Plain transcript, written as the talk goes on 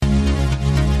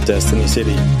Destiny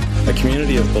City, a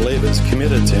community of believers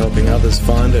committed to helping others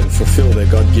find and fulfill their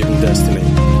God-given destiny.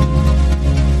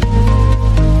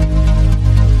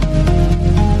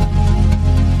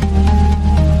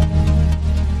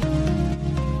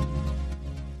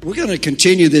 We're going to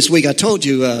continue this week. I told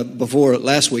you before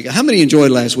last week. How many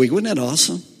enjoyed last week? Wasn't that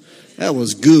awesome? That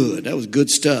was good. That was good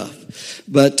stuff.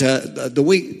 But the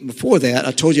week before that,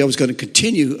 I told you I was going to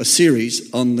continue a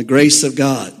series on the grace of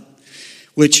God,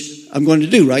 which I'm going to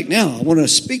do right now. I want to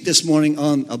speak this morning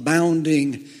on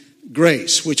abounding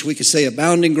grace, which we could say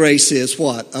abounding grace is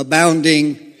what?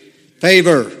 Abounding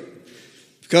favor.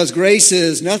 Because grace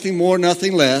is nothing more,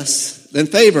 nothing less than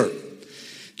favor.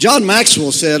 John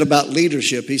Maxwell said about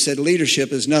leadership, he said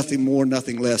leadership is nothing more,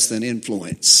 nothing less than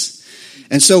influence.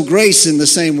 And so grace in the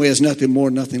same way is nothing more,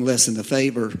 nothing less than the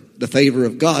favor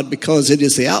of God, because it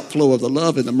is the outflow of the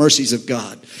love and the mercies of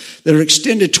God that are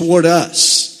extended toward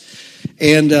us.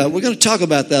 And we're going to talk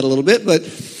about that a little bit, but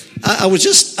I was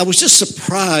just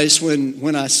surprised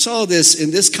when I saw this in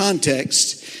this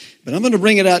context, but I'm going to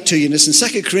bring it out to you. And it's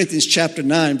in 2 Corinthians chapter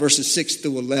 9, verses 6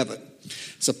 through 11.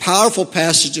 It's a powerful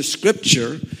passage of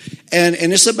Scripture, and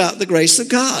it's about the grace of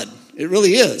God. It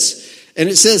really is. And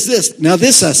it says this, "Now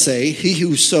this I say, he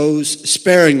who sows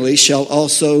sparingly shall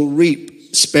also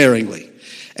reap sparingly,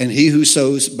 and he who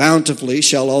sows bountifully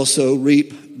shall also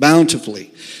reap bountifully.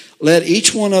 Let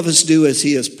each one of us do as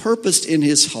he has purposed in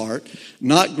his heart,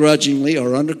 not grudgingly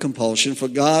or under compulsion, for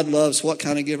God loves" what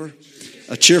kind of giver?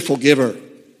 A cheerful giver.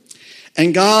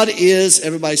 And God is,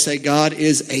 everybody say, God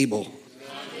is able.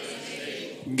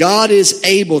 God is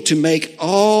able to make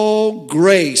all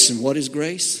grace. And what is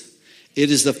grace? It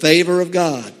is the favor of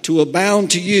God to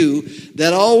abound to you,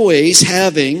 that always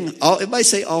having, everybody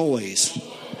say always.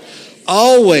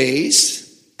 Always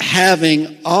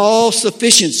having all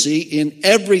sufficiency in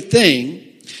everything,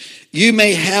 you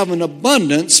may have an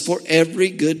abundance for every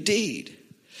good deed.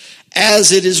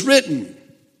 As it is written.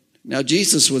 Now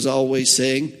Jesus was always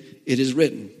saying, it is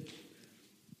written.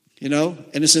 You know,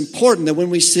 and it's important that when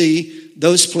we see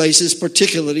those places,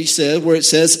 particularly said where it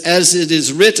says, as it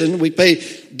is written, we pay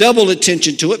double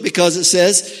attention to it, because it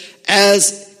says,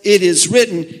 as it is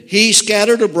written, he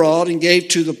scattered abroad and gave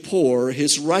to the poor,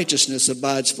 his righteousness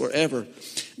abides forever.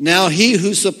 Now he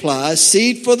who supplies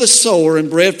seed for the sower and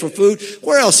bread for food.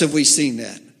 Where else have we seen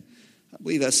that? I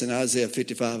believe that's in Isaiah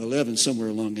 55:11, somewhere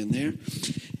along in there.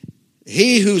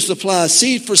 He who supplies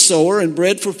seed for sower and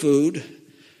bread for food,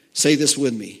 say this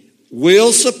with me,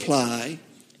 will supply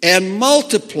and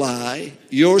multiply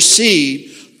your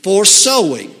seed for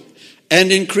sowing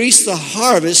and increase the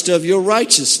harvest of your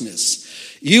righteousness.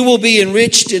 You will be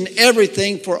enriched in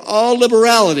everything for all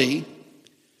liberality,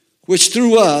 which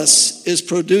through us is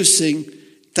producing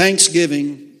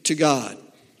thanksgiving to God.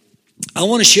 I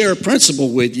want to share a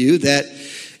principle with you that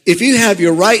if you have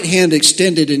your right hand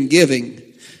extended in giving,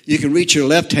 you can reach your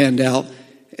left hand out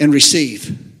and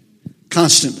receive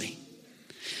constantly.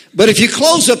 But if you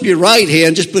close up your right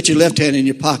hand, just put your left hand in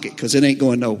your pocket, because it ain't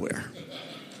going nowhere.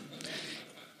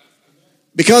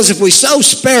 Because if we sow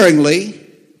sparingly,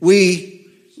 we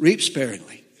reap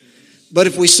sparingly. But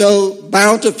if we sow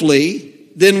bountifully,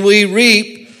 then we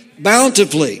reap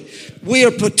bountifully. We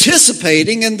are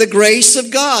participating in the grace of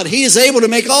God. He is able to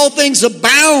make all things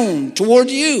abound toward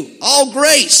you. All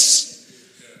grace.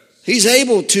 He's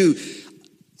able to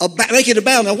make it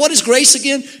abound. Now, what is grace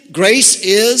again? Grace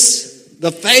is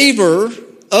the favor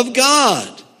of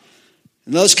God.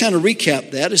 And let's kind of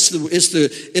recap that. It's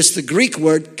the Greek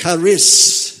word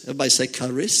charis. Everybody say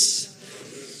charis.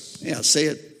 Yeah, say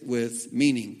it with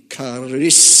meaning.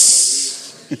 Charis.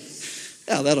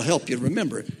 Yeah, that'll help you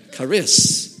remember it.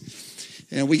 Charis.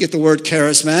 And we get the word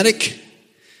charismatic.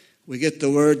 We get the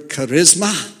word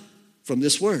charisma from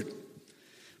this word.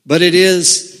 But it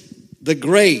is the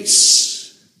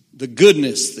grace, the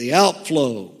goodness, the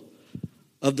outflow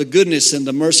of the goodness and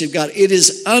the mercy of God. It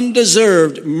is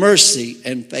undeserved mercy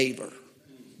and favor.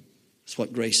 That's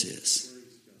what grace is.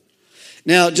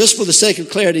 Now, just for the sake of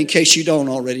clarity, in case you don't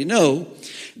already know,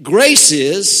 grace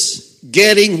is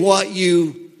getting what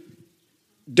you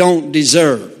don't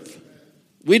deserve.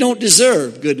 We don't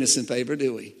deserve goodness and favor,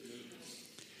 do we?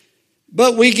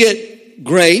 But we get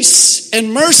grace,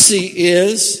 and mercy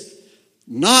is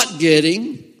not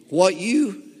getting what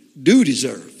you do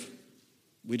deserve.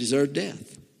 We deserve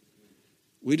death.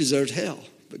 We deserve hell.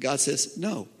 But God says,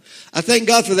 no. I thank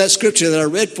God for that scripture that I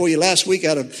read for you last week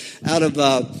out of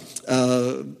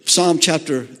Psalm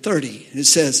chapter 30. It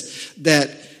says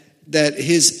that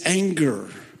his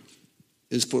anger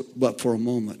is but for a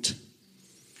moment.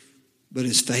 But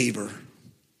his favor,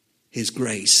 his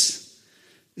grace,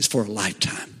 is for a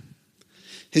lifetime.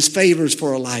 His favor is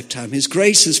for a lifetime. His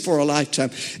grace is for a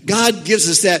lifetime. God gives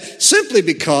us that simply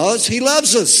because He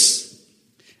loves us.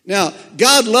 Now,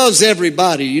 God loves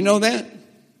everybody. You know that?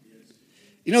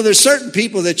 You know, there's certain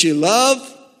people that you love,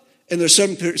 and there's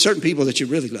certain people that you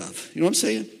really love. You know what I'm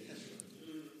saying?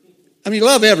 I mean, you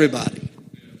love everybody.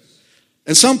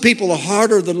 And some people are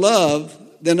harder to love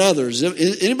than others.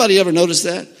 Anybody ever notice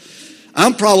that?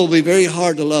 I'm probably very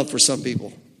hard to love for some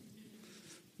people.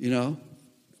 You know?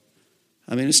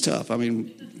 I mean, it's tough. I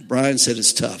mean, Brian said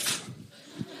it's tough.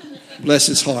 Bless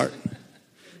his heart.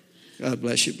 God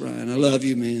bless you, Brian. I love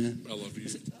you, man. I love you.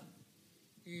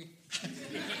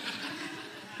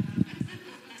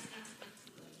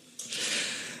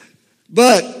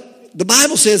 But the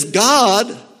Bible says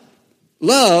God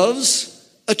loves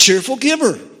a cheerful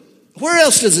giver. Where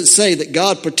else does it say that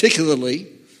God particularly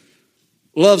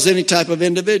loves any type of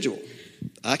individual?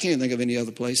 I can't think of any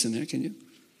other place in there, can you?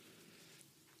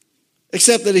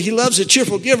 Except that He loves a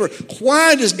cheerful giver.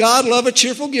 Why does God love a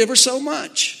cheerful giver so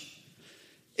much?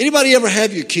 Anybody ever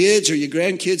have your kids or your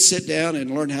grandkids sit down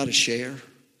and learn how to share?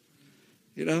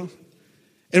 You know?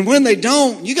 And when they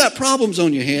don't, you got problems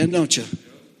on your hand, don't you?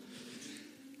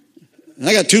 And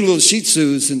I got 2 little Shih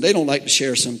Tzus, and they don't like to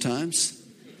share sometimes.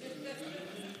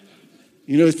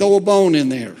 You know, throw a bone in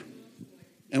there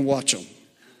and watch them.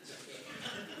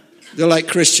 They're like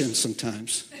Christians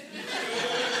sometimes.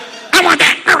 I want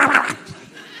that.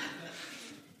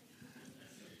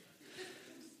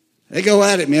 They go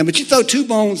at it, man. But you throw 2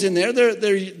 bones in there,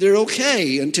 they're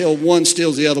okay until one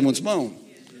steals the other one's bone.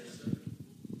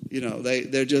 You know,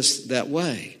 they're just that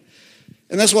way.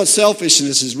 And that's what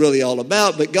selfishness is really all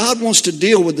about. But God wants to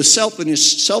deal with the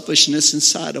selfishness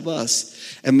inside of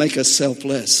us and make us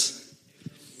selfless.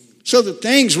 So that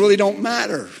things really don't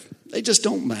matter. They just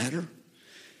don't matter.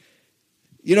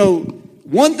 You know,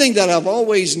 one thing that I've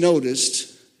always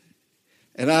noticed,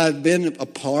 and I've been a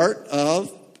part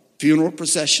of funeral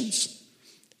processions.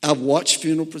 I've watched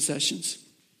funeral processions.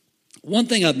 One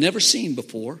thing I've never seen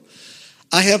before,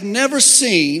 I have never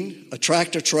seen a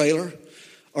tractor trailer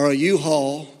or a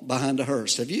U-Haul behind a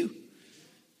hearse. Have you?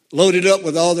 Loaded up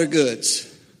with all their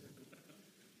goods.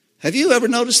 Have you ever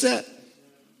noticed that?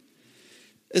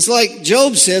 It's like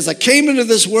Job says, I came into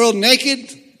this world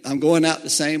naked, I'm going out the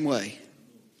same way.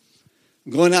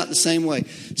 I'm going out the same way.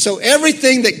 So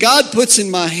everything that God puts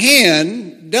in my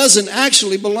hand doesn't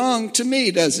actually belong to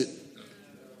me, does it?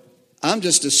 I'm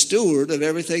just a steward of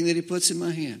everything that He puts in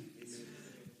my hand.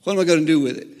 What am I going to do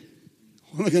with it?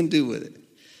 What am I going to do with it?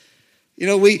 You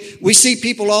know, we see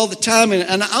people all the time,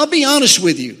 and I'll be honest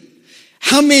with you.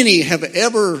 How many have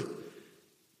ever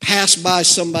passed by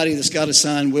somebody that's got a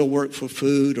sign, "We'll work for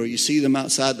food," or you see them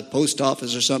outside the post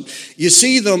office or something? You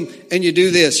see them and you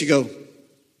do this. You go,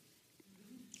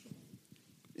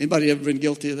 anybody ever been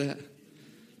guilty of that?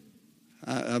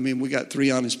 I mean, we got 3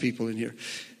 honest people in here.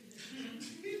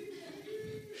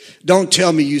 Don't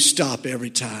tell me you stop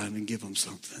every time and give them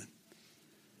something.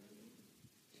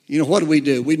 You know, what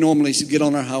do? We normally get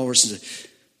on our horse and say,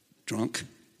 drunk,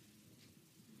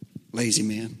 lazy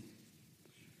man.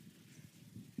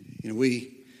 You know,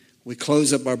 we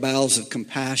close up our bowels of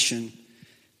compassion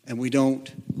and we don't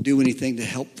do anything to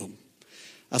help them.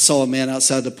 I saw a man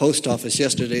outside the post office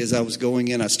yesterday as I was going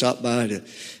in. I stopped by to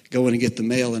go in and get the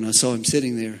mail, and I saw him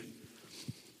sitting there.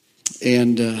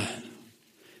 And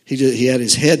he had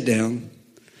his head down.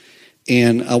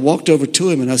 And I walked over to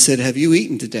him and I said, "Have you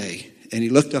eaten today?" And he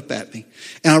looked up at me.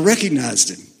 And I recognized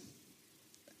him.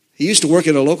 He used to work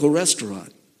at a local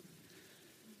restaurant.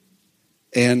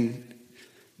 And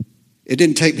it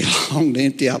didn't take me long to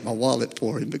empty out my wallet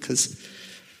for him because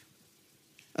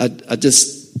I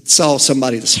just saw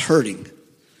somebody that's hurting.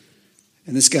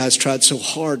 And this guy's tried so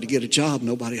hard to get a job,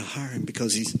 nobody will hire him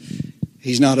because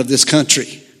he's not of this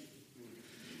country.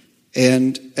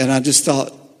 And I just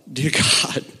thought, dear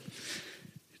God.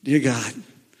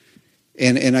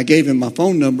 And I gave him my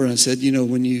phone number and I said, you know,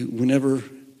 whenever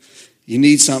you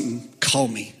need something, call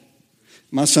me.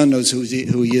 My son knows who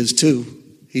he is too.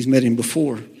 He's met him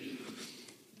before.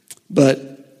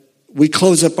 But we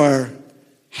close up our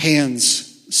hands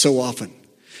so often.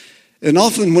 And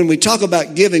often when we talk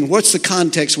about giving, what's the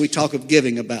context we talk of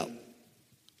giving about?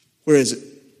 Where is it?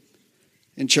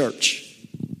 In church.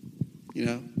 You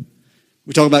know?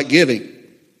 We talk about giving.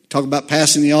 Talk about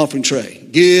passing the offering tray.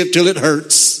 Give till it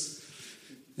hurts.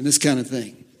 And this kind of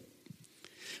thing.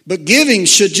 But giving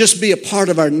should just be a part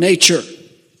of our nature.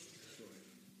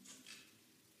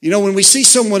 You know, when we see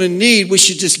someone in need, we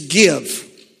should just give.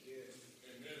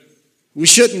 We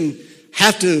shouldn't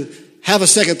have to have a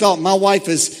second thought. My wife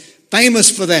is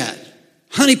famous for that.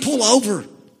 Honey, pull over.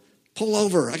 Pull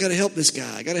over. I got to help this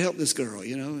guy. I got to help this girl,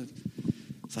 you know.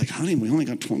 It's like, honey, we only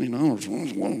got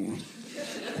 $20.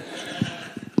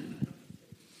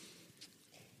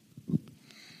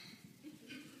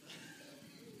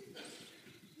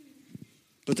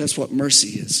 But that's what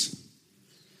mercy is.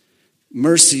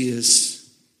 Mercy is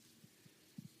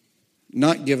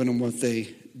not giving them what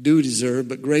they do deserve,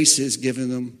 but grace is giving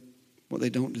them what they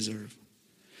don't deserve.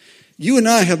 You and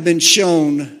I have been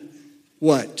shown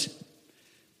what?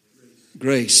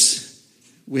 Grace.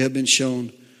 We have been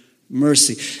shown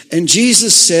mercy. And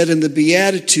Jesus said in the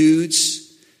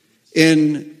Beatitudes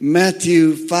in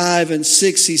Matthew 5 and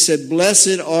 6, he said,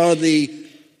 blessed are the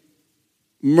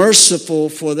merciful,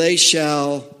 for they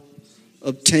shall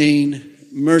obtain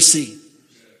mercy.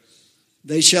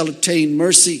 They shall obtain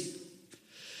mercy.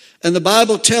 And the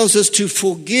Bible tells us to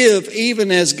forgive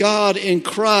even as God in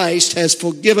Christ has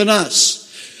forgiven us.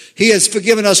 He has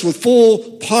forgiven us with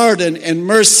full pardon and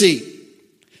mercy.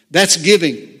 That's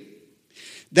giving.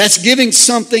 That's giving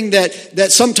something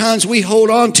that sometimes we hold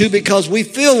on to because we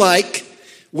feel like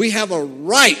we have a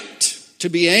right to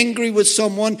be angry with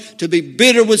someone, to be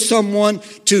bitter with someone,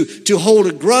 to hold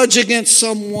a grudge against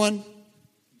someone.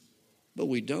 But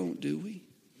we don't, do we?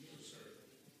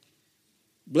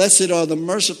 Blessed are the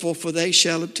merciful, for they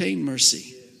shall obtain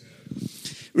mercy.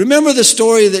 Remember the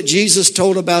story that Jesus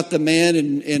told about the man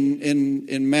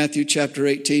in Matthew chapter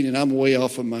 18, and I'm way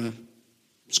off of my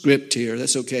script here.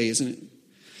 That's okay, isn't it?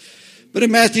 But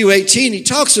in Matthew 18, he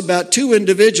talks about two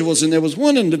individuals, and there was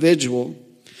one individual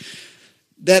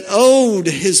that owed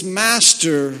his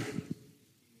master,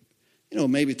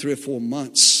 maybe 3 or 4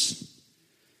 months.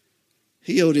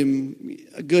 He owed him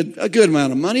a good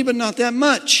amount of money, but not that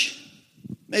much.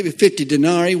 Maybe 50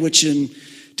 denarii, which in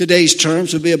today's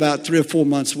terms would be about 3 or 4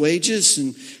 months' wages.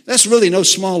 And that's really no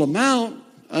small amount.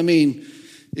 I mean,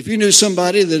 if you knew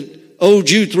somebody that owed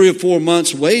you 3 or 4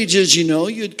 months' wages,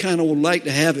 you'd kind of like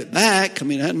to have it back. I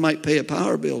mean, that might pay a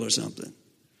power bill or something.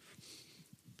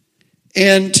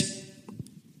 And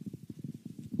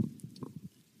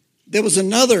there was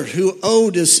another who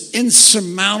owed this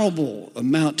insurmountable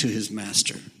amount to his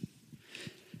master.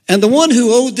 And the one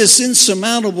who owed this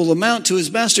insurmountable amount to his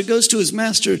master goes to his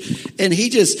master, and he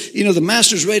just, the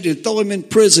master's ready to throw him in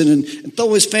prison and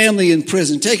throw his family in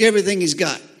prison, take everything he's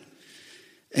got.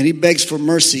 And he begs for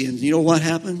mercy. And you know what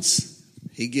happens?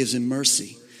 He gives him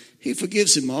mercy. He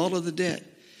forgives him all of the debt.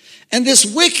 And this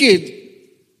wicked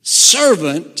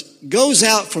servant goes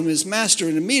out from his master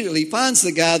and immediately finds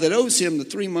the guy that owes him the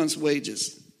 3 months'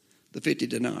 wages, the 50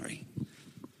 denarii.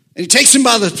 And he takes him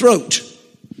by the throat.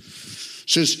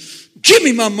 Says, give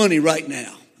me my money right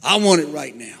now. I want it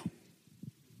right now.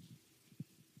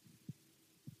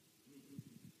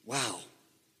 Wow.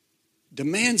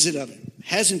 Demands it of him.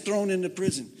 Has him thrown into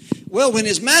prison. Well, when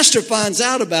his master finds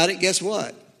out about it, guess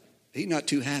what? He's not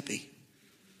too happy.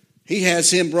 He has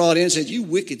him brought in and said, you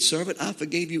wicked servant, I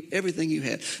forgave you everything you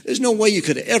had. There's no way you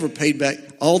could have ever paid back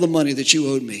all the money that you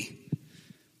owed me.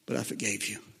 But I forgave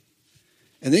you.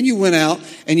 And then you went out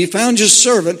and you found your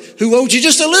servant who owed you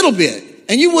just a little bit.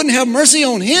 And you wouldn't have mercy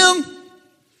on him?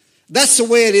 That's the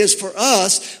way it is for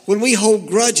us when we hold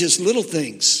grudges, little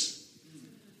things.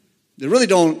 They really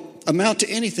don't amount to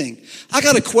anything. I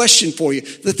got a question for you.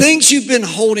 The things you've been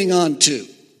holding on to,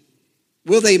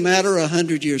 will they matter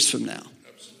 100 years from now?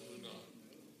 Absolutely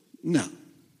No. not.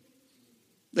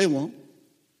 They won't.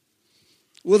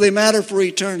 Will they matter for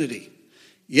eternity?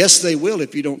 Yes, they will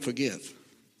if you don't forgive.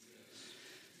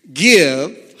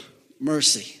 Give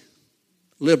mercy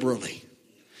liberally.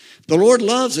 The Lord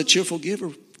loves a cheerful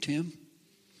giver, Tim.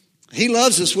 He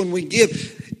loves us when we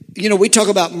give. We talk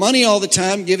about money all the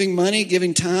time, giving money,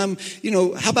 giving time.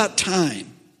 How about time?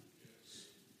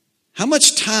 How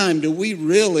much time do we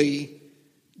really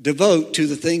devote to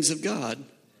the things of God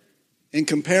in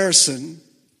comparison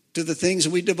to the things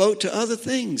we devote to other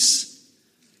things?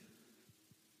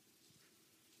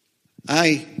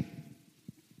 I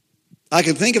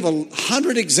can think of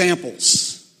 100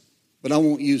 examples, but I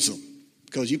won't use them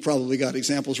because you probably got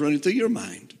examples running through your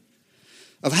mind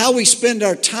of how we spend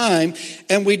our time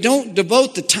and we don't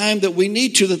devote the time that we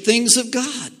need to the things of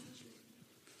God.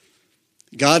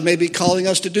 God may be calling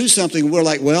us to do something. We're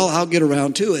like, well, I'll get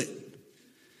around to it.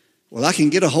 Well, I can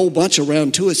get a whole bunch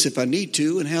around to us if I need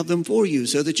to and have them for you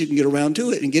so that you can get around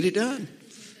to it and get it done.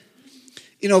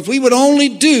 If we would only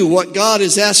do what God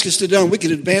has asked us to do, we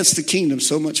could advance the kingdom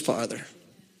so much farther.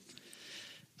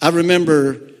 I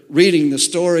remember reading the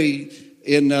story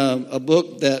in a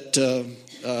book that,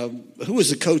 who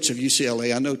was the coach of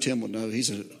UCLA? I know Tim will know.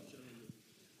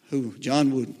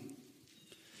 John Wooden.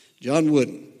 John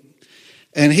Wooden.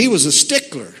 And he was a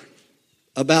stickler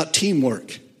about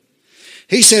teamwork.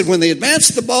 He said when they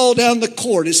advanced the ball down the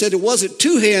court, he said it wasn't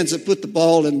 2 hands that put the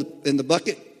ball in the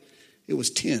bucket. It was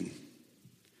 10. It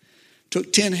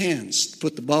took 10 hands to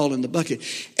put the ball in the bucket.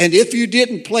 And if you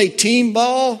didn't play team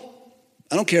ball,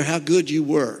 I don't care how good you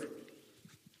weren't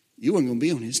going to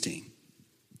be on his team.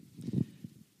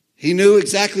 He knew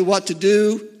exactly what to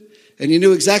do, and he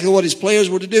knew exactly what his players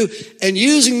were to do. And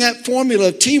using that formula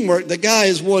of teamwork, the guy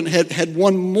had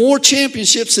won more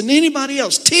championships than anybody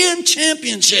else. 10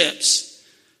 championships.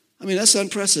 I mean, that's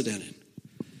unprecedented.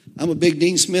 I'm a big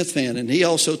Dean Smith fan, and he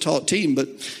also taught team, but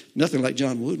nothing like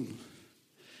John Wooden.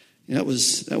 That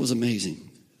was amazing.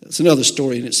 That's another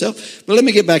story in itself. But let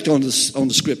me get back on the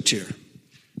script here.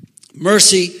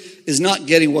 Mercy is not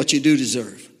getting what you do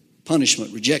deserve.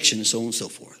 Punishment, rejection, and so on and so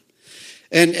forth.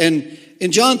 And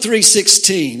in John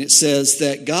 3:16, it says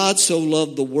that God so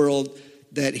loved the world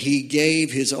that he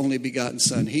gave his only begotten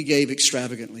son. He gave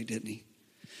extravagantly, didn't he?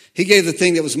 He gave the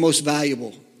thing that was most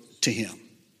valuable to him.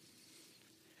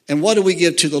 And what do we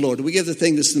give to the Lord? Do we give the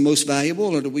thing that's the most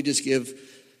valuable, or do we just give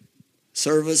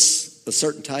service, a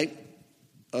certain type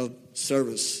of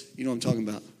service? You know what I'm talking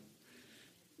about.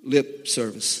 Lip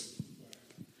service.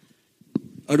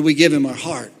 Or do we give him our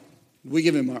heart? Do we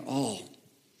give him our all?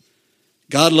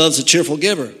 God loves a cheerful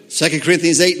giver. 2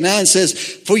 Corinthians 8:9 says,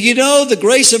 for you know the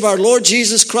grace of our Lord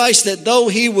Jesus Christ, that though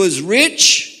he was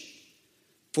rich,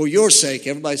 for your sake,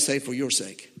 everybody say for your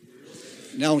sake.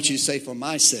 Now I want you to say for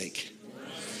my sake.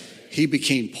 He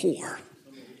became poor,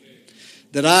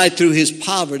 that I through his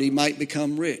poverty might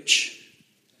become rich.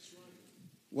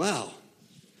 Wow.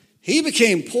 He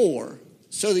became poor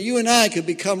so that you and I could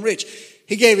become rich.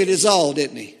 He gave it his all,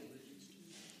 didn't he?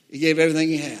 He gave everything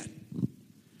he had.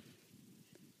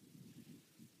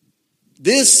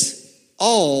 This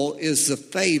all is the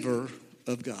favor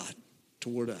of God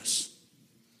toward us.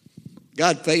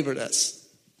 God favored us.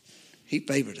 He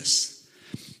favored us.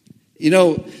 You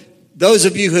know, those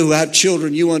of you who have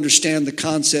children, you understand the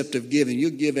concept of giving. You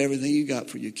give everything you got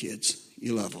for your kids.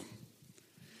 You love them.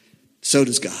 So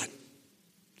does God.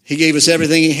 He gave us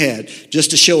everything he had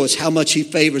just to show us how much he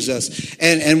favors us.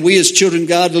 And we as children of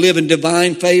God live in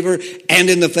divine favor and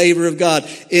in the favor of God.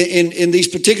 In these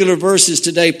particular verses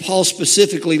today, Paul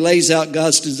specifically lays out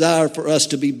God's desire for us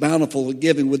to be bountiful in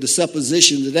giving, with the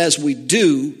supposition that as we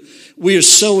do, we are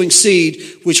sowing seed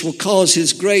which will cause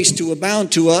his grace to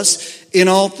abound to us in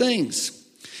all things.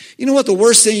 You know what the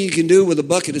worst thing you can do with a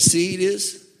bucket of seed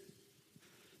is?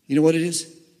 You know what it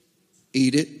is?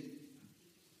 Eat it.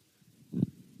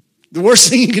 The worst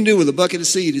thing you can do with a bucket of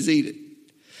seed is eat it.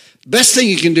 Best thing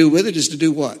you can do with it is to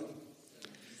do what?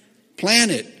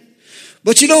 Plant it.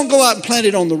 But you don't go out and plant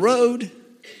it on the road.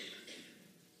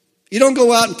 You don't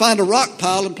go out and find a rock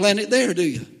pile and plant it there, do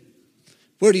you?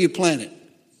 Where do you plant it?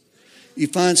 You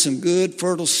find some good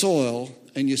fertile soil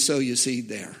and you sow your seed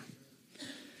there.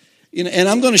 You know, and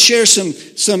I'm going to share some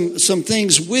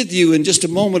things with you in just a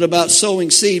moment about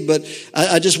sowing seed, but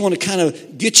I just want to kind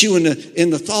of get you in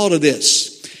the thought of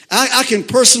this. I can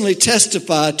personally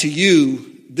testify to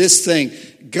you this thing.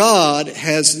 God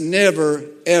has never,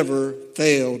 ever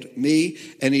failed me,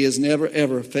 and he has never,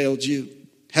 ever failed you.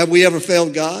 Have we ever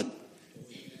failed God?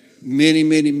 Many,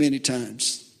 many, many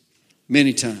times.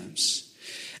 Many times.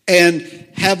 And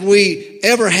have we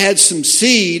ever had some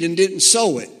seed and didn't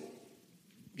sow it?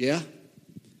 Yeah.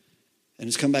 And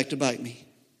it's come back to bite me.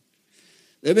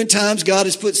 There have been times God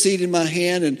has put seed in my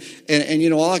hand and you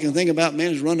know, all I can think about,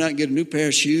 man, is run out and get a new pair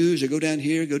of shoes or go down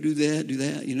here, go do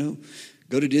that, you know,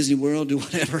 go to Disney World, do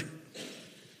whatever.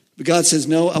 But God says,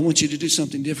 no, I want you to do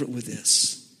something different with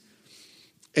this.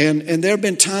 And there have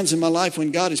been times in my life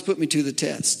when God has put me to the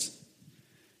test,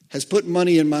 has put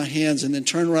money in my hands, and then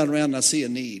turned right around and I see a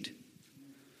need.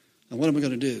 And what am I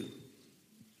going to do?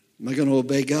 Am I going to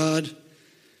obey God?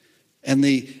 And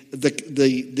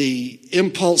the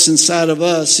impulse inside of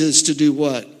us is to do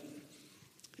what?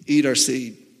 Eat our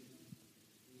seed.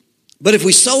 But if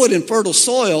we sow it in fertile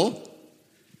soil,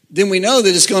 then we know that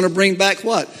it's going to bring back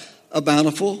what? A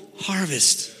bountiful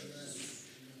harvest.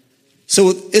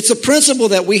 So it's a principle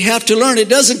that we have to learn. It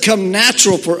doesn't come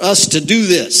natural for us to do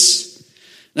this.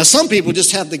 Now, some people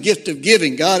just have the gift of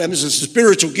giving. God, I mean, it's a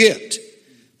spiritual gift.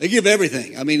 They give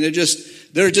everything. I mean, they're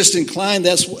just inclined.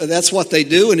 That's what they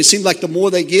do. And it seems like the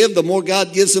more they give, the more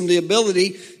God gives them the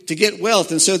ability to get wealth.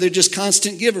 And so they're just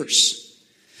constant givers.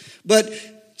 But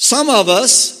some of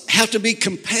us have to be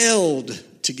compelled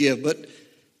to give. But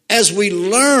as we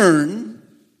learn,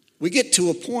 we get to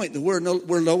a point that we're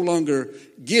no longer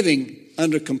giving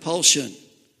under compulsion.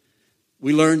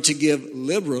 We learn to give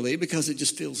liberally because it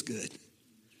just feels good.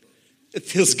 It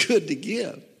feels good to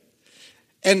give.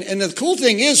 And the cool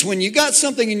thing is, when you got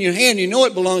something in your hand, you know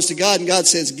it belongs to God, and God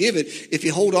says give it. If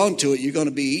you hold on to it, you're going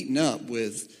to be eaten up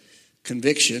with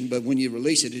conviction. But when you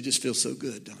release it, it just feels so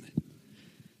good, don't it?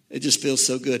 It just feels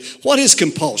so good. What is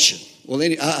compulsion? Well,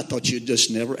 I thought you'd just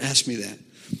never ask me that.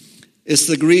 It's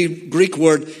the Greek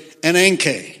word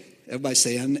ananke. Everybody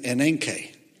say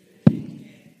ananke.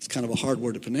 It's kind of a hard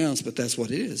word to pronounce, but that's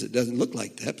what it is. It doesn't look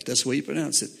like that, but that's the way you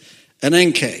pronounce it.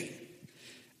 Ananke.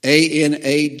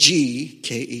 A-N-A-G-K-E.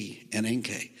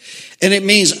 Ananke. And it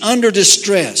means under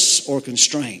distress or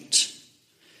constraint.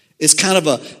 It's kind of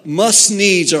a must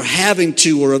needs or having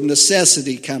to or of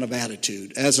necessity kind of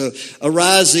attitude, as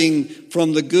arising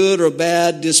from the good or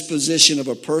bad disposition of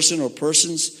a person or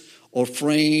persons or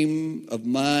frame of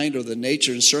mind or the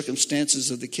nature and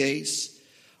circumstances of the case,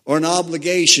 or an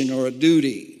obligation or a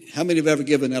duty. How many have ever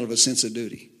given out of a sense of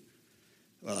duty?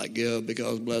 Well, I give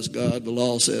because, bless God, the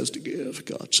law says to give.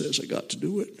 God says I got to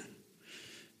do it.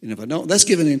 And if I don't, that's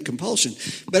giving in compulsion.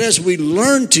 But as we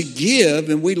learn to give,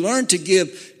 and we learn to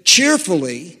give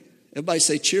cheerfully, everybody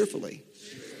say cheerfully,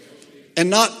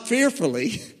 and not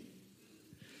fearfully,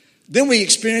 then we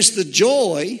experience the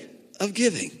joy of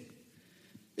giving.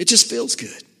 It just feels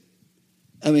good.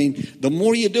 I mean, the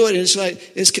more you do it,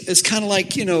 it's kind of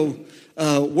like,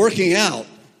 working out.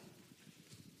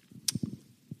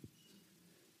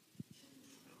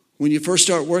 When you first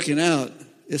start working out,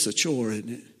 it's a chore, isn't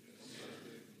it?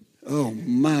 Oh,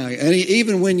 my. And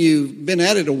even when you've been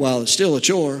at it a while, it's still a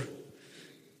chore.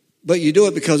 But you do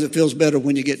it because it feels better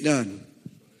when you get done.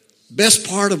 Best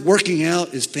part of working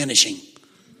out is finishing.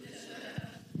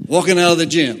 Walking out of the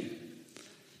gym.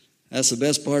 That's the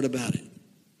best part about it.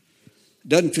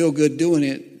 Doesn't feel good doing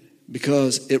it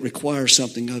because it requires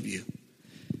something of you.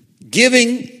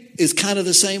 Giving is kind of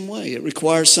the same way. It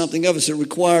requires something of us. It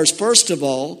requires, first of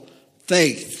all,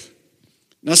 faith.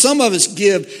 Now, some of us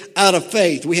give out of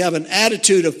faith. We have an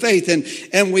attitude of faith,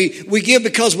 and we give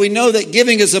because we know that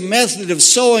giving is a method of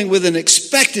sowing with an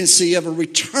expectancy of a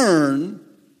return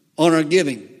on our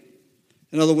giving.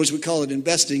 In other words, we call it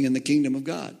investing in the kingdom of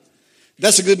God.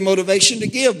 That's a good motivation to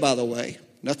give, by the way.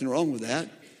 Nothing wrong with that.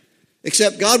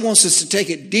 Except God wants us to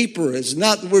take it deeper. It's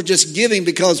not that we're just giving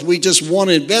because we just want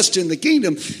to invest in the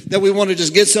kingdom, that we want to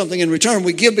just get something in return.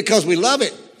 We give because we love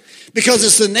it. Because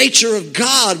it's the nature of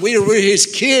God. We're His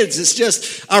kids. It's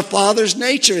just our Father's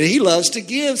nature. He loves to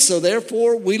give, so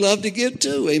therefore we love to give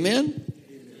too. Amen?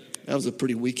 That was a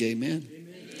pretty weak amen.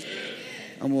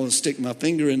 I'm going to stick my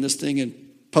finger in this thing and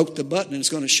poke the button, and it's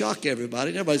going to shock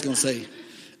everybody. Everybody's going to say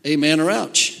amen or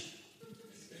ouch.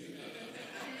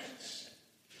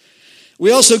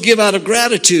 We also give out of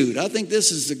gratitude. I think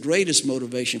this is the greatest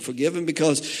motivation for giving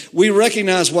because we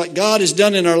recognize what God has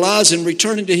done in our lives and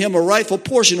returning to Him a rightful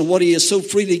portion of what He has so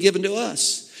freely given to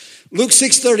us. Luke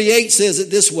 6:38 says it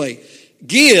this way.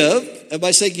 Give,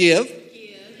 everybody say give,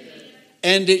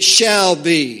 and it shall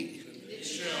be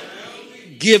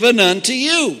given unto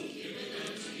you.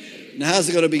 Now how's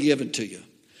it going to be given to you?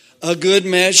 A good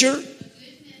measure,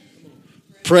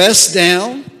 pressed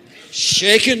down,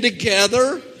 shaken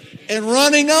together, and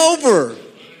running over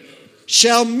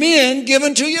shall men give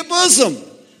unto your bosom.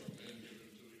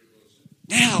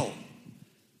 Now,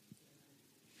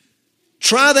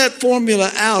 try that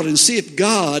formula out and see if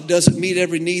God doesn't meet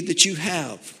every need that you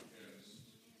have.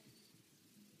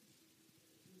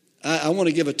 I want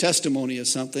to give a testimony of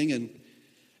something,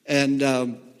 and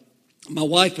my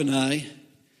wife and I,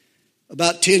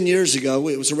 about 10 years ago,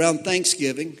 it was around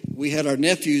Thanksgiving, we had our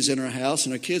nephews in our house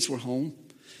and our kids were home.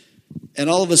 And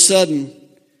all of a sudden,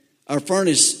 our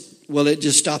furnace, it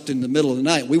just stopped in the middle of the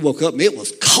night. We woke up and it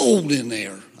was cold in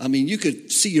there. I mean, you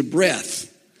could see your breath.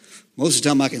 Most of the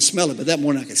time I can smell it, but that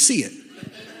morning I could see it.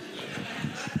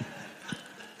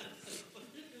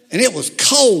 And it was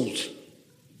cold.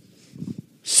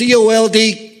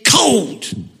 C-O-L-D,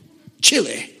 cold.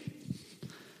 Chilly.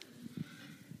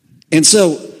 And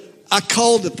so I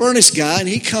called the furnace guy and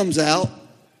he comes out.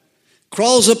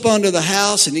 Crawls up under the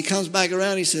house and he comes back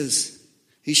around. He says,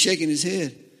 he's shaking his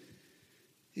head.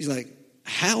 He's like,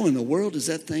 how in the world is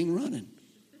that thing running?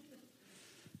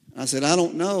 I said, I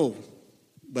don't know,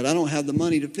 but I don't have the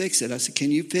money to fix it. I said,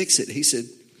 can you fix it? He said,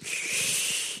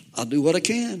 I'll do what I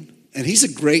can. And he's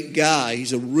a great guy.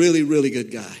 He's a really, really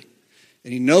good guy.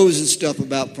 And he knows his stuff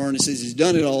about furnaces. He's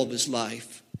done it all of his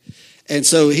life. And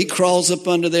so he crawls up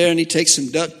under there and he takes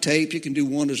some duct tape. You can do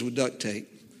wonders with duct tape.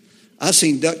 I've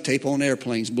seen duct tape on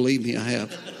airplanes. Believe me, I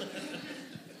have.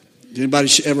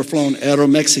 Anybody ever flown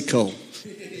Aeromexico?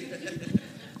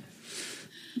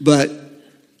 But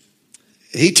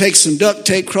he takes some duct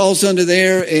tape, crawls under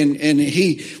there, and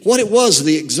what it was,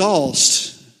 the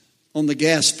exhaust on the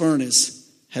gas furnace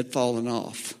had fallen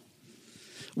off.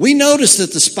 We noticed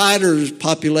that the spider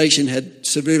population had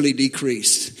severely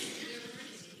decreased.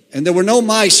 And there were no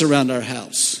mice around our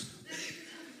house.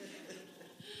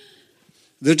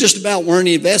 There just about weren't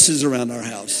any vesses around our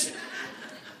house.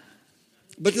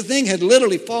 But the thing had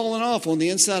literally fallen off on the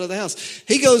inside of the house.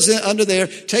 He goes in under there,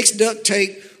 takes duct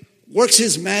tape, works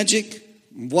his magic,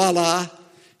 voila. And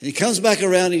he comes back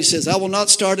around and he says, I will not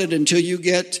start it until you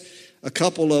get a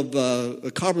couple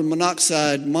of carbon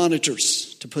monoxide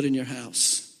monitors to put in your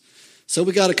house. So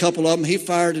we got a couple of them. He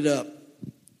fired it up.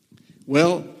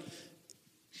 Well,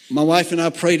 my wife and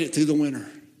I prayed it through the winter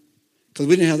because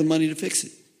we didn't have the money to fix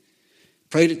it.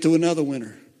 Prayed it through another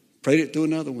winter. Prayed it through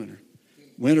another winter.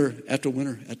 Winter after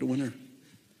winter after winter.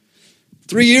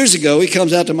 3 years ago, he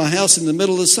comes out to my house in the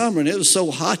middle of the summer, and it was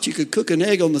so hot you could cook an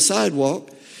egg on the sidewalk.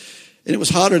 And it was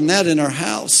hotter than that in our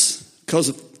house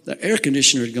because the air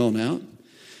conditioner had gone out.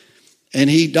 And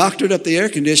he doctored up the air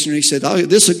conditioner. He said,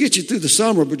 this will get you through the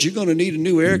summer, but you're going to need a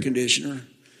new air conditioner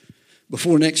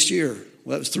before next year.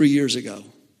 Well, that was 3 years ago.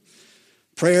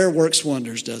 Prayer works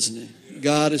wonders, doesn't it?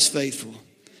 God is faithful.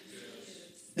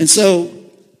 And so,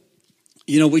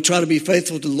 we try to be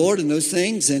faithful to the Lord in those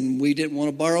things, and we didn't want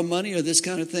to borrow money or this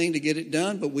kind of thing to get it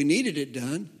done, but we needed it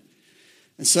done.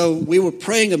 And so we were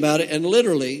praying about it, and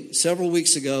literally several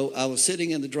weeks ago, I was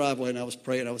sitting in the driveway and I was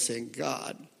praying. I was saying,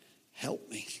 God, help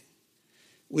me.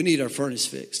 We need our furnace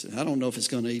fixed, and I don't know if it's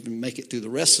going to even make it through the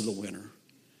rest of the winter.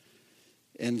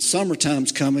 And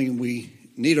summertime's coming, and we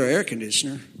need our air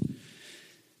conditioner.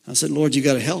 I said, Lord, you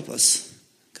got to help us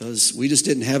because we just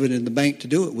didn't have it in the bank to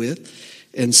do it with.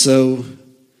 And so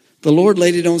the Lord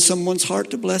laid it on someone's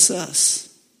heart to bless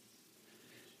us.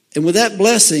 And with that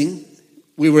blessing,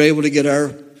 we were able to get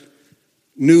our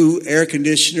new air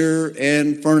conditioner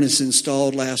and furnace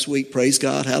installed last week. Praise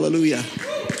God. Hallelujah.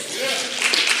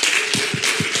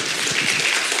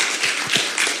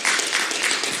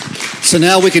 So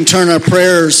now we can turn our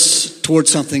prayers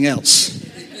towards something else.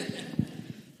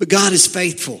 But God is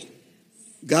faithful.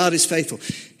 God is faithful.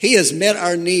 He has met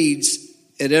our needs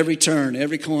at every turn,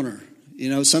 every corner.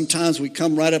 Sometimes we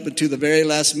come right up into the very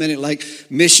last minute, like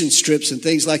mission trips and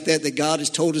things like that God has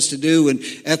told us to do. And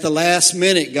at the last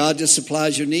minute, God just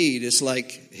supplies your need. It's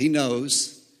like He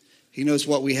knows. He knows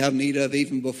what we have need of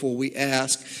even before we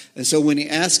ask. And so when we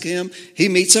ask Him, He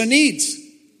meets our needs.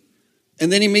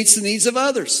 And then He meets the needs of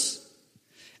others.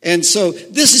 And so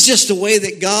this is just the way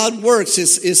that God works.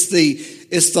 It's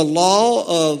the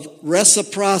law of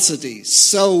reciprocity,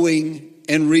 sowing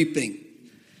and reaping.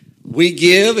 We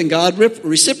give and God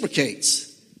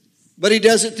reciprocates. But He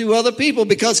does it through other people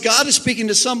because God is speaking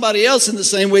to somebody else in the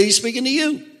same way He's speaking to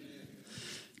you.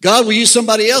 God will use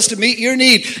somebody else to meet your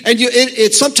need. And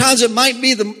sometimes it might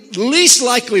be the least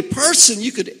likely person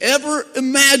you could ever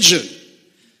imagine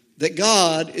that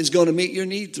God is going to meet your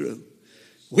need through.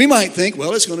 We might think,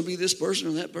 well, it's going to be this person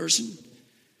or that person.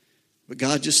 But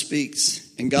God just speaks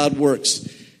and God works.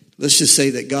 Let's just say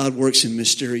that God works in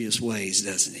mysterious ways,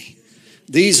 doesn't He?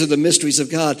 These are the mysteries of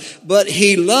God. But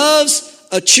He loves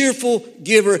a cheerful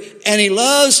giver, and He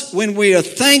loves when we are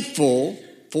thankful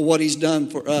for what He's done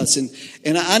for us.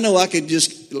 And I know I could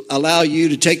just allow you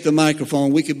to take the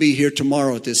microphone. We could be here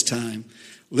tomorrow at this time,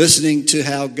 listening to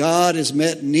how God has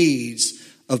met needs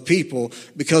of people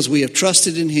because we have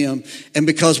trusted in Him and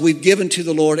because we've given to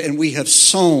the Lord and we have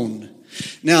sown.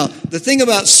 Now, the thing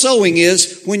about sowing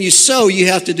is when you sow, you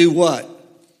have to do what?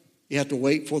 You have to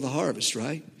wait for the harvest,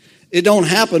 right? It don't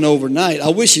happen overnight.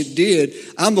 I wish it did.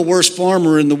 I'm the worst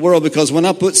farmer in the world because when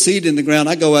I put seed in the ground,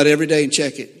 I go out every day and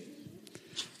check it.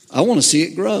 I want to see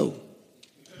it grow.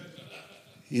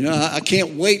 I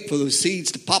can't wait for those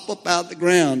seeds to pop up out of the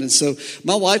ground. And so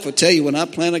my wife will tell you when I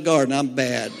plant a garden, I'm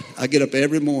bad. I get up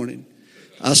every morning.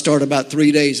 I start about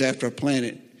 3 days after I plant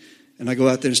it. And I go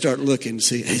out there and start looking to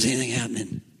see, is anything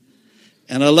happening?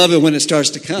 And I love it when it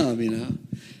starts to come,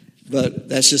 But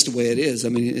that's just the way it is. I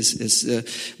mean,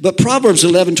 but Proverbs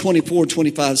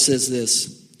 11:24-25 says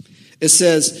this. It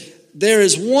says, there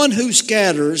is one who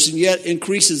scatters and yet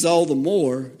increases all the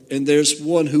more, and there's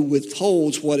one who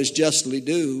withholds what is justly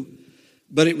due,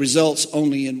 but it results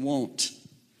only in want.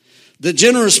 The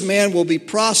generous man will be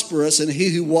prosperous, and he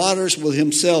who waters will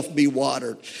himself be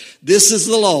watered. This is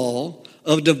the law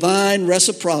of divine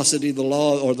reciprocity, the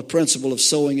law or the principle of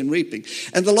sowing and reaping.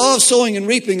 And the law of sowing and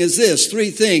reaping is this, 3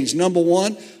 things. Number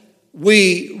 1,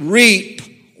 we reap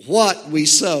what we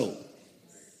sow.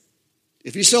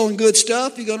 If you're sowing good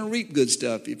stuff, you're going to reap good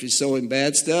stuff. If you're sowing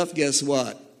bad stuff, guess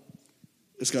what?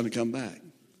 It's going to come back.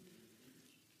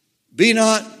 Be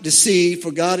not deceived,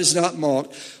 for God is not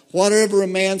mocked. Whatever a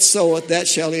man soweth, that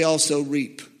shall he also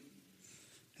reap.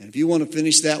 And if you want to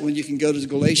finish that one, you can go to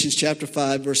Galatians chapter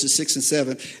 5, verses 6 and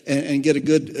 7, and get a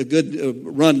good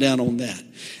rundown on that.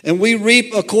 And we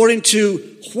reap according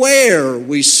to where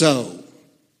we sow,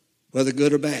 whether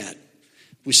good or bad.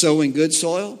 If we sow in good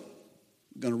soil,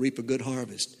 we're going to reap a good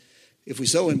harvest. If we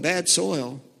sow in bad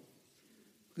soil,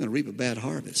 we're going to reap a bad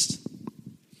harvest.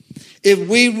 If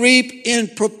we reap in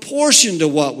proportion to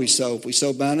what we sow, if we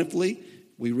sow bountifully,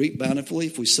 we reap bountifully.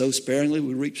 If we sow sparingly,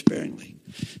 we reap sparingly.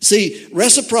 See,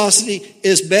 reciprocity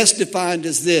is best defined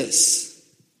as this: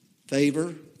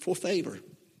 favor for favor.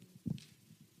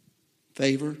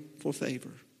 Favor for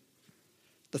favor.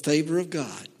 The favor of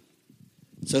God.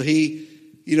 So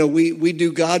we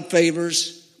do God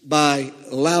favors by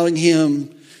allowing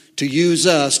him to use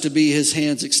us to be his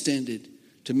hands extended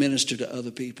to minister to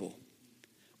other people.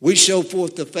 We show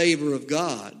forth the favor of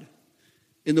God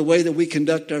in the way that we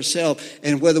conduct ourselves,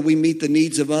 and whether we meet the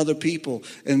needs of other people,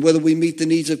 and whether we meet the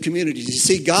needs of communities. You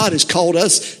see, God has called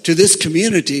us to this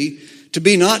community to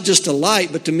be not just a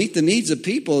light, but to meet the needs of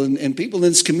people and people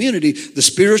in this community. The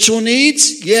spiritual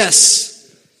needs,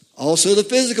 yes. Also the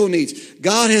physical needs.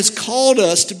 God has called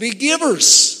us to be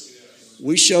givers.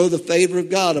 We show the favor of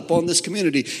God upon this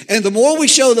community. And the more we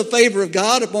show the favor of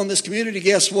God upon this community,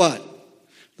 guess what?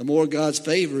 The more God's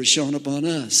favor is shown upon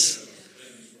us.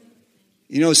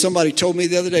 Somebody told me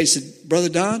the other day, he said, Brother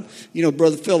Don,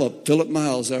 Brother Philip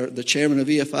Miles, the chairman of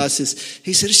EFI,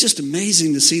 he said, it's just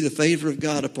amazing to see the favor of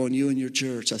God upon you and your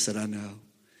church. I said, I know.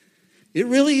 It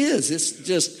really is. It's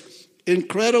just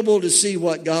incredible to see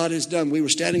what God has done. We were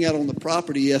standing out on the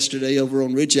property yesterday over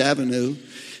on Ridge Avenue.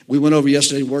 We went over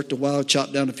yesterday, worked a while,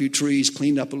 chopped down a few trees,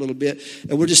 cleaned up a little bit,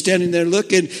 and we're just standing there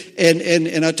looking.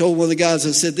 And I told one of the guys,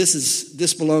 I said,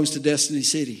 this belongs to Destiny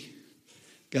City.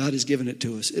 God has given it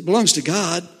to us. It belongs to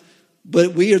God,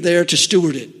 but we are there to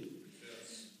steward it.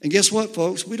 And guess what,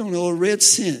 folks? We don't owe a red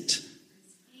cent.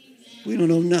 We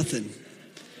don't owe nothing.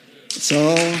 It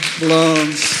all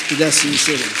belongs to Destiny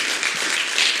City.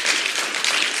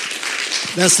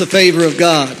 That's the favor of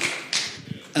God.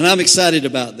 And I'm excited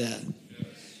about that.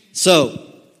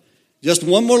 So, just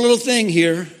one more little thing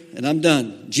here, and I'm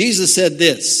done. Jesus said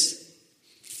this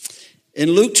in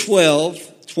Luke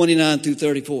 12, 29 through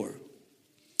 34.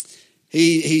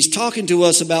 He's talking to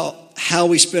us about how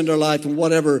we spend our life and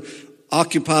whatever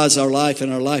occupies our life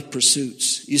and our life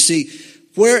pursuits. You see,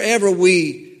 wherever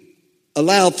we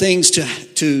allow things to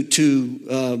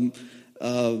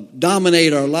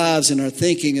dominate our lives and our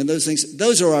thinking and those things,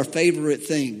 those are our favorite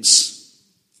things.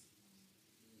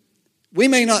 We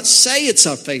may not say it's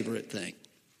our favorite thing.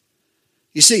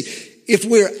 You see, if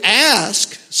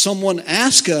someone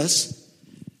asks us,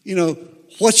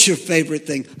 what's your favorite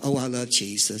thing? Oh, I love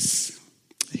Jesus.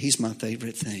 He's my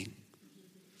favorite thing.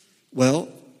 Well,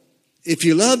 if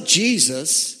you love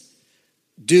Jesus,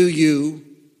 do you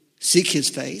seek his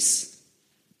face?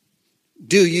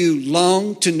 Do you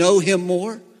long to know him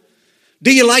more?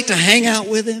 Do you like to hang out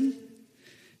with him?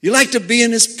 You like to be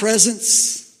in his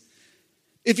presence?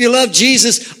 If you love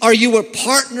Jesus, are you a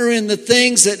partner in the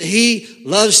things that he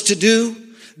loves to do?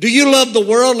 Do you love the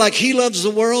world like he loves the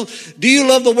world? Do you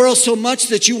love the world so much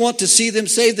that you want to see them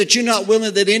saved, that you're not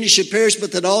willing that any should perish,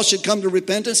 but that all should come to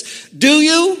repentance? Do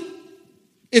you?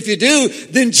 If you do,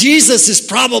 then Jesus is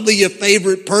probably your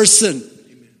favorite person.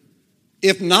 Amen.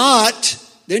 If not,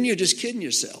 then you're just kidding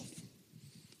yourself.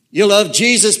 You love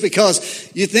Jesus because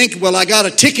you think, well, I got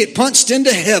a ticket punched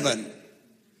into heaven.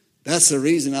 That's the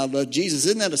reason I love Jesus.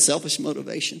 Isn't that a selfish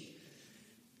motivation?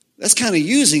 That's kind of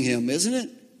using him, isn't it?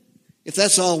 If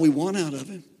that's all we want out of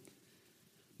him.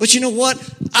 But you know what?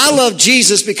 I love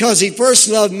Jesus because he first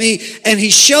loved me, and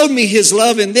he showed me his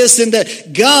love in this, and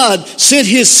that God sent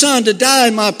his son to die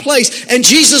in my place, and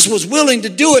Jesus was willing to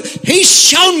do it. He's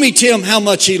shown me, Tim, how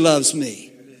much he loves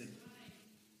me.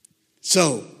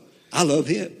 So I love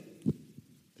him.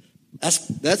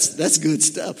 That's good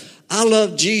stuff. I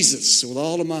love Jesus with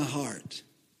all of my heart.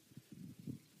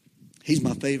 He's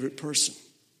my favorite person,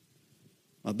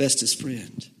 my bestest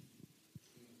friend.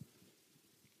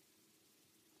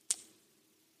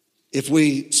 If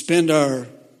we spend our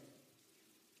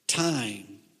time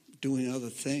doing other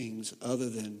things other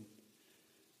than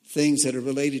things that are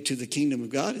related to the kingdom of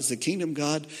God, is the kingdom of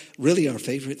God really our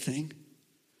favorite thing?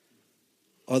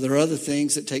 Are there other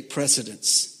things that take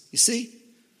precedence? You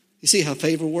see how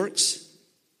favor works?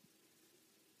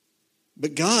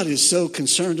 But God is so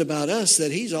concerned about us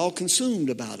that he's all consumed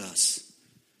about us.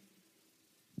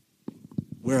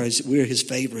 Whereas we're his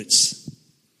favorites.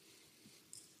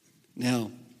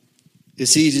 Now,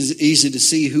 It's easy to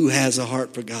see who has a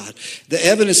heart for God. The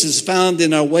evidence is found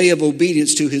in our way of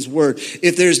obedience to his word.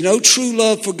 If there's no true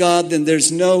love for God, then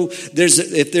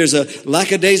if there's a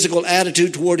lackadaisical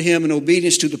attitude toward him and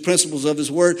obedience to the principles of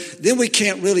his word, then we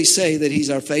can't really say that he's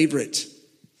our favorite.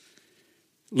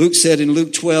 Luke said in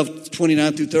Luke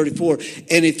 12:29 through 34,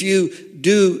 and if you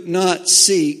do not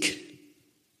seek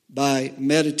by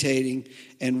meditating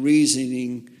and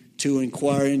reasoning to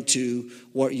inquire into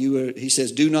what you are, he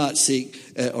says, do not seek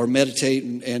or meditate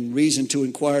and reason to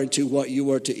inquire into what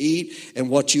you are to eat and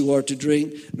what you are to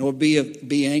drink, nor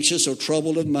be anxious or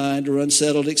troubled of mind or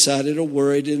unsettled, excited or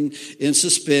worried in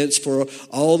suspense, for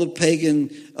all the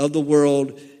pagan of the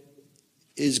world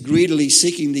is greedily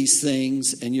seeking these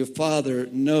things, and your Father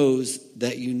knows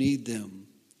that you need them.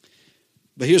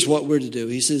 But here's what we're to do.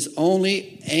 He says,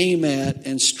 only aim at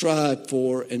and strive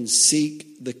for and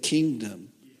seek the kingdom,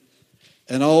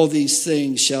 and all these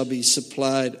things shall be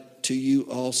supplied to you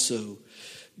also.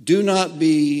 Do not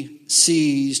be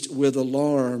seized with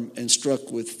alarm and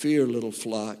struck with fear, little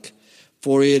flock,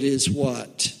 for it is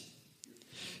what?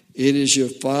 It is your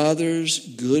Father's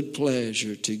good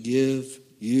pleasure to give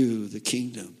you the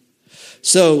kingdom.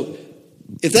 So,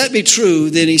 if that be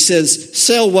true, then he says,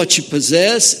 sell what you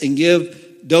possess and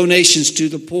give donations to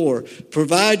the poor.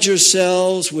 Provide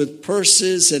yourselves with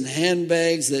purses and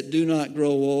handbags that do not grow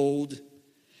old,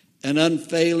 an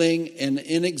unfailing and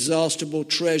inexhaustible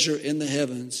treasure in the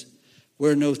heavens,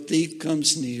 where no thief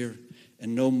comes near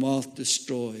and no moth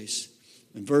destroys.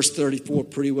 And verse 34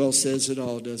 pretty well says it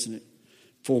all, doesn't it?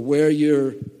 For where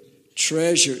your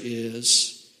treasure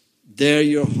is, there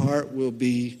your heart will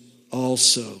be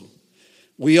also.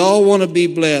 We all want to be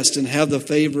blessed and have the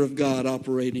favor of God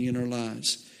operating in our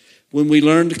lives. When we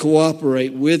learn to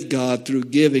cooperate with God through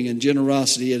giving and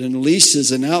generosity, it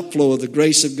unleashes an outflow of the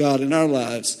grace of God in our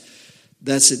lives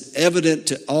that's evident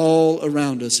to all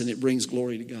around us, and it brings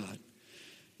glory to God.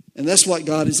 And that's what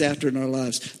God is after in our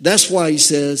lives. That's why he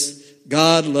says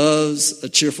God loves a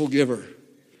cheerful giver,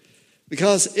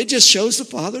 because it just shows the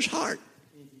Father's heart.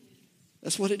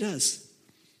 That's what it does.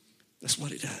 That's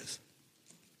what it does.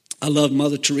 I love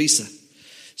Mother Teresa.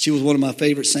 She was one of my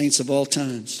favorite saints of all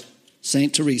times.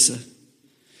 Saint Teresa.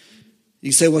 You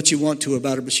can say what you want to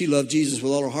about her, but she loved Jesus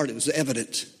with all her heart. It was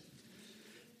evident.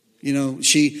 You know,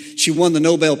 she won the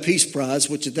Nobel Peace Prize,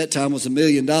 which at that time was $1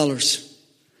 million.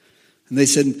 And they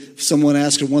said, someone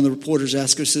asked her, one of the reporters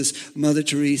asked her, says, Mother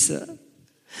Teresa,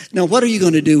 now what are you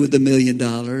going to do with the $1 million?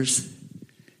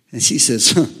 And she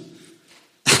says,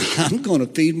 I'm going to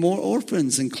feed more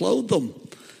orphans and clothe them.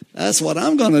 That's what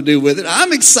I'm going to do with it.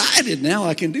 I'm excited now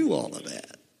I can do all of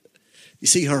that. You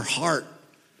see, her heart,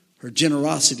 her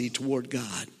generosity toward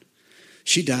God.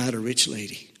 She died a rich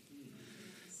lady.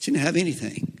 She didn't have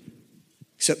anything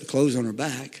except the clothes on her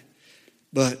back.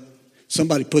 But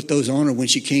somebody put those on her when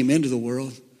she came into the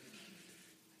world.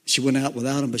 She went out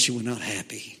without them, but she was not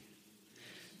happy.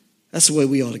 That's the way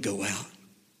we ought to go out.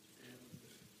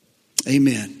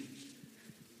 Amen.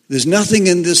 There's nothing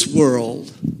in this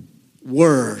world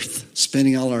worth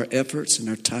spending all our efforts and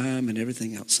our time and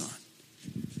everything else on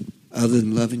other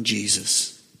than loving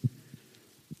Jesus.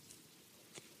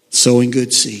 Sowing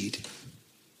good seed.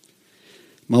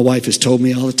 My wife has told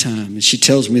me all the time, and she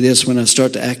tells me this when I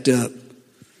start to act up.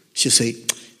 She'll say,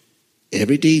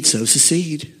 every deed sows a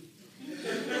seed.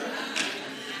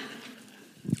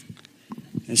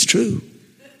 It's true.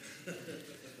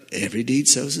 Every deed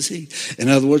sows a seed. In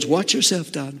other words, watch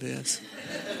yourself, Don Bess.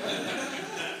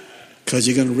 Because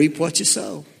you're going to reap what you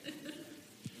sow.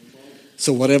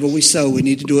 So whatever we sow, we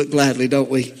need to do it gladly, don't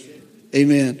we?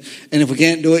 Amen. And if we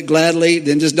can't do it gladly,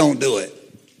 then just don't do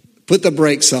it. Put the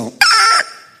brakes on.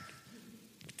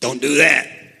 Don't do that.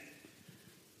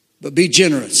 But be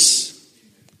generous.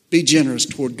 Be generous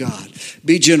toward God.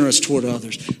 Be generous toward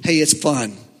others. Hey, it's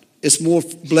fun. It's more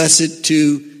blessed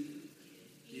to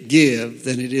give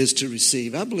than it is to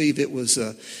receive. I believe it was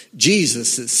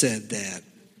Jesus that said that,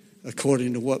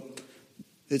 according to what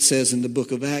it says in the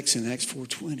book of Acts, in Acts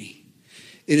 4:20.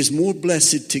 It is more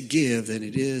blessed to give than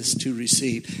it is to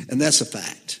receive. And that's a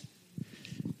fact.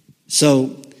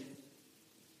 So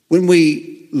when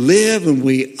we live and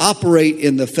we operate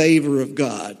in the favor of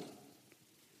God,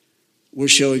 we're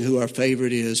showing who our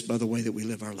favorite is by the way that we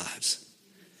live our lives.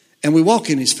 And we walk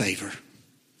in his favor.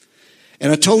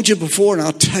 And I told you before, and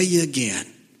I'll tell you again,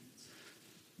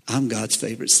 I'm God's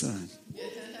favorite son.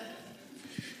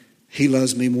 He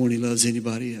loves me more than he loves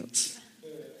anybody else.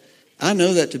 I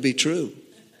know that to be true,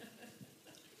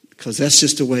 because that's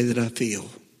just the way that I feel.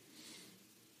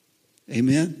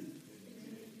 Amen?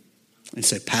 And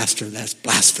say, Pastor, that's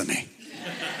blasphemy.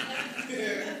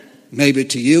 Maybe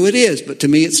to you it is, but to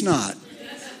me it's not.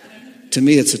 To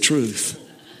me, it's a truth.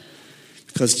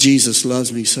 Because Jesus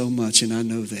loves me so much, and I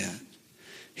know that.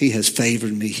 He has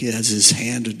favored me. He has his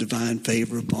hand of divine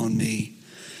favor upon me.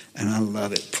 And I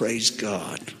love it. Praise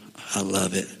God. I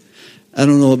love it. I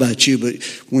don't know about you, but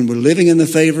when we're living in the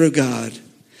favor of God,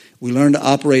 we learn to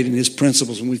operate in his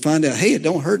principles. And we find out, hey, it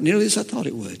don't hurt nearly as I thought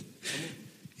it would.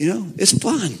 You know, it's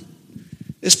fun.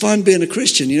 It's fun being a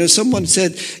Christian. You know, someone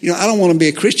said, you know, I don't want to be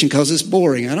a Christian because it's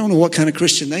boring. I don't know what kind of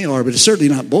Christian they are, but it's certainly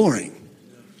not boring.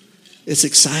 It's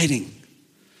exciting.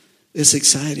 It's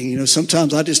exciting. You know,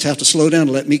 sometimes I just have to slow down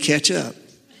to let me catch up.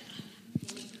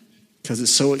 Because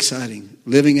it's so exciting.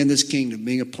 Living in this kingdom,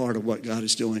 being a part of what God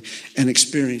is doing, and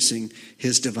experiencing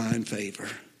his divine favor.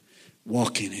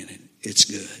 Walking in it. It's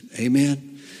good.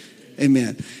 Amen?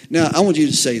 Amen. Now, I want you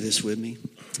to say this with me.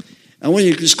 I want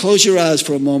you to just close your eyes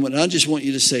for a moment, and I just want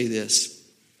you to say this.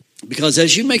 Because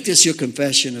as you make this your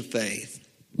confession of faith,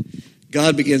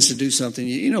 God begins to do something.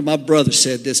 You know, my brother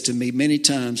said this to me many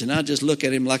times, and I just look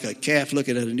at him like a calf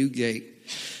looking at a new gate,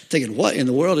 thinking, what in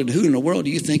the world and who in the world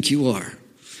do you think you are?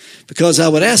 Because I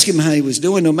would ask him how he was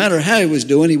doing. No matter how he was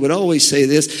doing, he would always say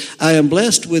this: I am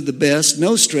blessed with the best,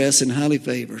 no stress, and highly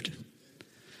favored.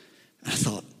 I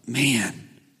thought, man,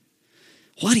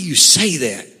 why do you say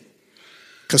that?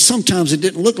 Because sometimes it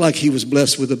didn't look like he was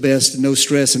blessed with the best, no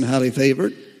stress, and highly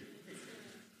favored.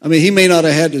 I mean, he may not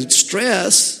have had the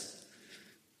stress,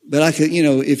 but I could, you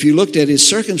know, if you looked at his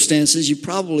circumstances, you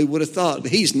probably would have thought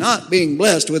he's not being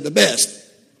blessed with the best.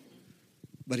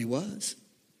 But he was.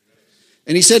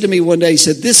 And he said to me one day, he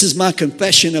said, this is my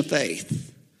confession of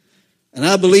faith. And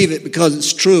I believe it because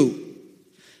it's true.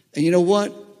 And you know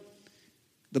what?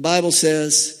 The Bible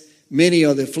says, many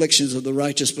are the afflictions of the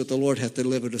righteous, but the Lord hath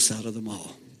delivered us out of them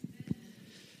all.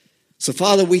 So,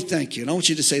 Father, we thank you. And I want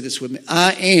you to say this with me.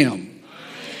 I am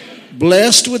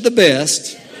blessed with the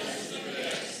best,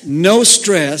 no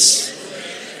stress,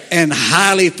 and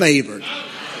highly favored.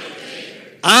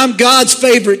 I'm God's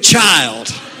favorite child.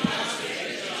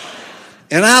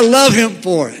 And I love him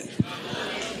for it.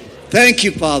 Thank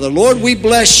you, Father. Lord, we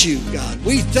bless you, God.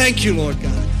 We thank you, Lord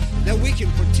God. Now we can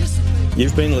participate.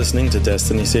 You've been listening to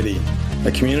Destiny City,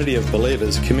 a community of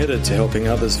believers committed to helping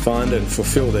others find and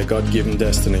fulfill their God-given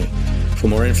destiny. For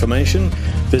more information,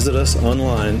 visit us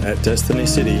online at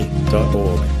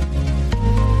destinycity.org.